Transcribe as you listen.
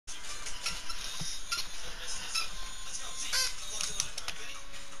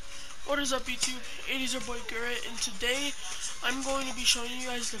What is up, YouTube? It is your boy Garrett, and today I'm going to be showing you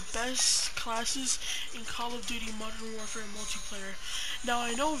guys the best classes in Call of Duty Modern Warfare multiplayer. Now,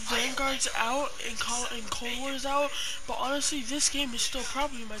 I know Vanguard's out and Cold War is out, but honestly, this game is still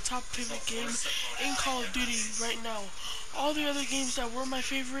probably my top favorite game in Call of Duty right now. All the other games that were my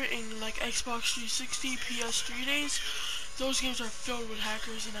favorite in like Xbox 360, PS3 days, those games are filled with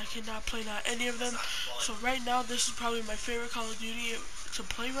hackers and I cannot play not any of them. So right now, this is probably my favorite Call of Duty to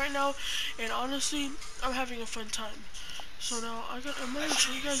play right now, and honestly, I'm having a fun time. So now I'm going to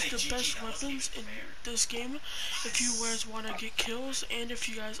show you guys the best weapons in this game if you guys want to get kills, and if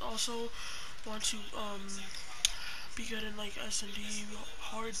you guys also want to be good in like S&D,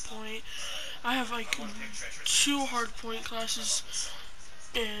 hardpoint. I have like 2 hardpoint classes,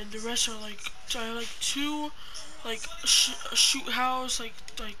 and the rest are like, I have like 2 like shoot house, like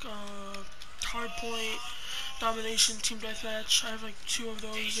hardpoint, domination, team deathmatch. I have like 2 of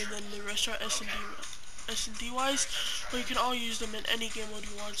those, and then the rest are S&D wise, but you can all use them in any game mode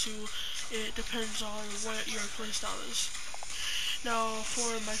you want to. It depends on what your playstyle is. Now, for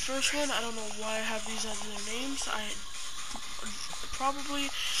my first one, I don't know why I have these as their names. Probably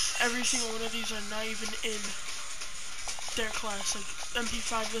every single one of these are not even in their class. Like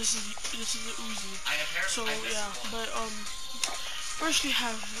MP5, this is the Uzi. So yeah, but first we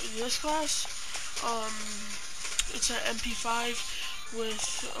have this class. It's an MP5 with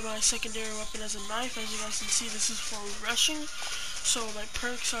my secondary weapon as a knife. As you guys can see, this is for rushing. So my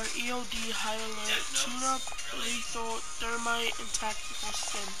perks are EOD, High Alert, Tune-Up, Lethal, Thermite, and Tactical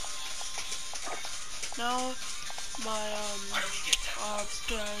Stim. Now, my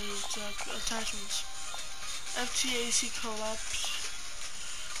attachments. FTAC Collapse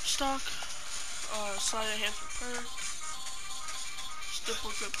Stock, Slide of Hand for perk,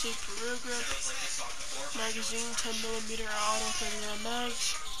 Stipple Grip Tape for rear grip, magazine 10mm auto 30 round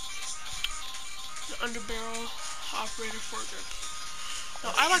mags, the underbarrel operator foregrip.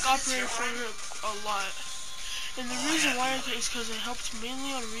 Now I like operator foregrip a lot, and the reason why is because it helps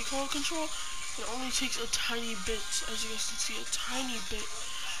mainly on recoil control. It only takes a tiny bit, as you guys can see, a tiny bit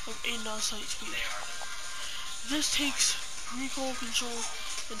of 8 knot sight speed. This takes recoil control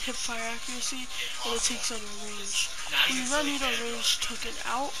and hip fire accuracy, and it takes out our range. We run need our range taken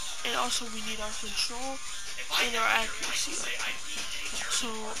out, and also we need our control and our accuracy. So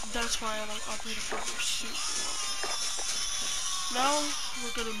that's why I like operator foregrip super well. Now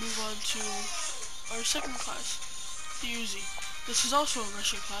we're gonna move on to our second class, the Uzi. This is also a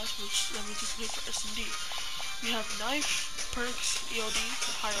rushing class, which that means you can hit for S&D. We have knife, perks, EOD,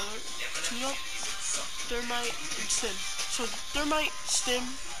 High Alert, Tune-Up, Thermite, and Stim. So Thermite, Stim,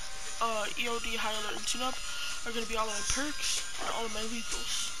 EOD, High Alert, and Tune-Up are going to be all of my perks and all of my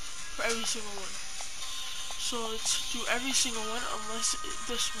lethals for every single one. So let's do every single one unless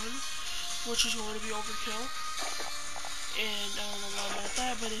this one, which is going to be Overkill. And I don't know why I'm at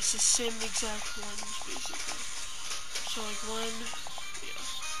that, but it's the same exact ones basically. So like one, yeah.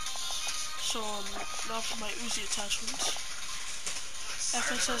 So now for my Uzi attachments.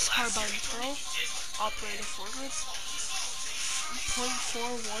 FSS Carbine Pro, Operator Foregrip,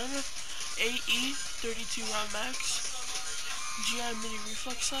 .41 AE 32 round max, GI Mini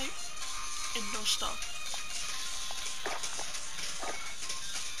Reflex Sight, and no stock.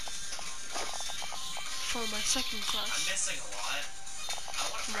 For my second class,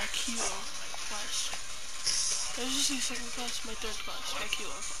 my Kilo class. As you see, second class, my third class, my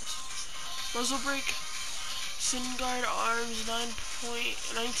Kilo class. Muzzle Brake, Singard Arms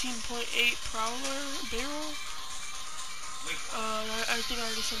 19.8 Prowler barrel. I think I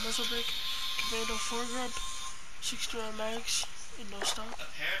already said muzzle brake. Commando foregrip, 60 round mags, and no stock.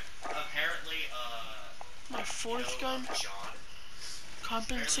 My fourth gun,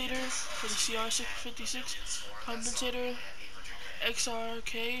 compensator for the CR-56. Compensator,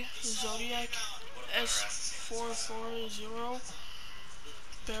 XRK Zodiac S440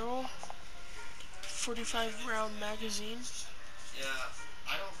 barrel, 45 round magazine,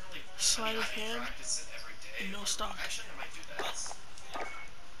 sleight of hand, and no stock.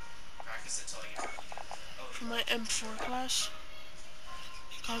 For my M4 class,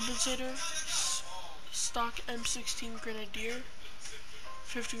 compensator, stock M16 Grenadier,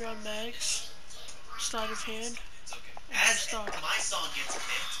 50 round mags, sleight of hand, and no stock.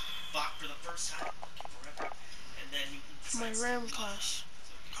 For my Ram class,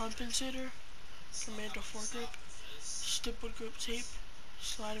 compensator, Commando foregrip, stipple grip tape,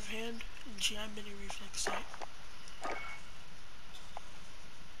 sleight of hand, and GI Mini Reflex Sight.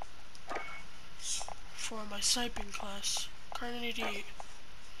 For my sniping class, Kar 88,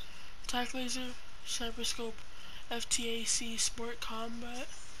 Tac Laser, Sniper Scope, FTAC Sport Combat,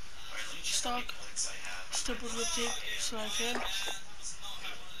 stock, stippled grip tape, slide of hand,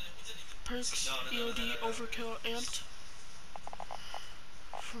 perks, EOD, overkill, amped.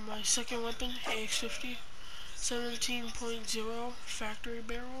 For my second weapon, AX50, 17.0 factory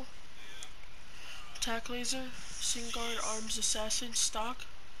barrel, tack laser, Singard Arms Assassin stock,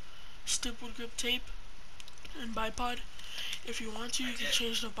 stippled grip tape, and bipod. If you want to, you can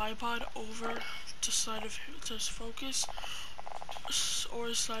change the bipod over to focus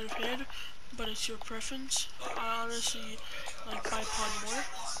or sleight of hand, but it's your preference. I honestly like bipod more.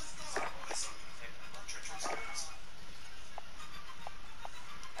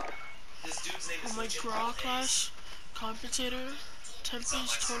 For my Gra class, compensator,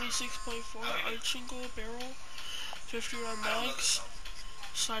 Tempest 26.4 Archingle barrel, 50 round mags,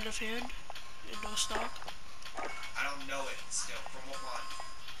 sleight of hand, and no stock. I don't know it still. From what one?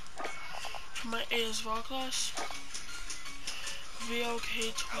 For my ASVAL class,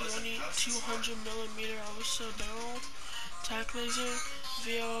 VLK 200mm Alisa barrel, tack laser,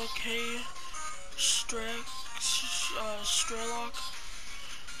 VLK Strelok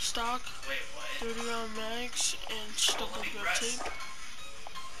stock, 30 round mags, and stippled grip tape.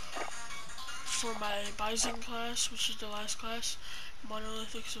 For my Bison class, which is the last class,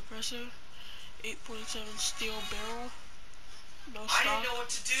 monolithic suppressor, 8.7 steel barrel, no stock,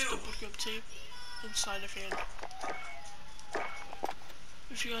 stippled grip tape, and sleight of hand.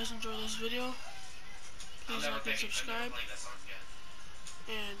 If you guys enjoyed this video, please like and subscribe,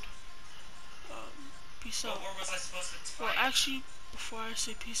 and peace out. Well, actually, before I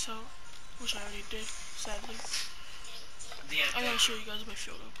say peace out, which I already did, sadly, I gotta show you guys my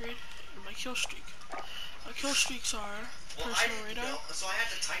field upgrade and my kill streak. My kill streaks are personal radar,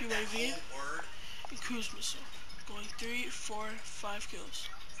 UAV, and cruise missile, going 3, 4, 5 kills.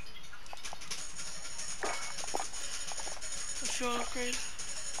 My field upgrade,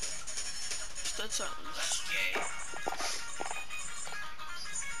 Dead Silence.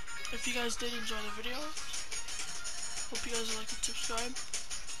 If you guys did enjoy the video, hope you guys would like and subscribe.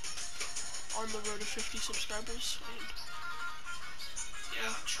 On the road to 50 subscribers, and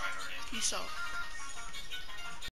yeah, peace out.